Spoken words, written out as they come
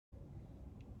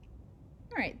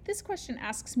right, this question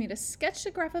asks me to sketch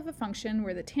a graph of a function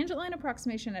where the tangent line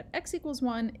approximation at x equals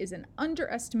 1 is an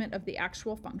underestimate of the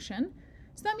actual function.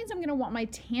 So that means I'm going to want my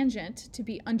tangent to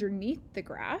be underneath the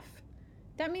graph.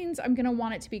 That means I'm going to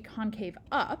want it to be concave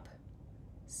up.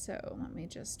 So let me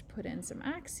just put in some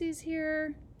axes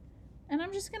here. And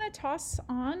I'm just going to toss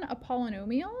on a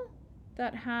polynomial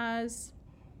that has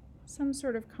some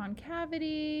sort of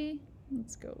concavity.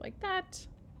 Let's go like that.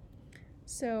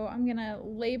 So I'm going to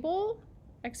label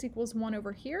x equals 1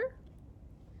 over here.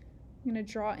 I'm going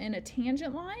to draw in a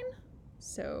tangent line.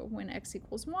 So when x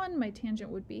equals 1, my tangent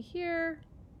would be here,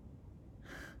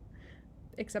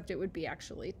 except it would be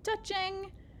actually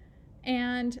touching.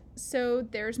 And so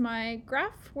there's my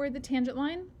graph where the tangent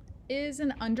line is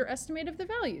an underestimate of the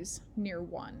values near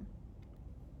 1.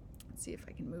 Let's see if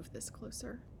I can move this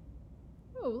closer.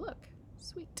 Oh, look,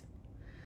 sweet.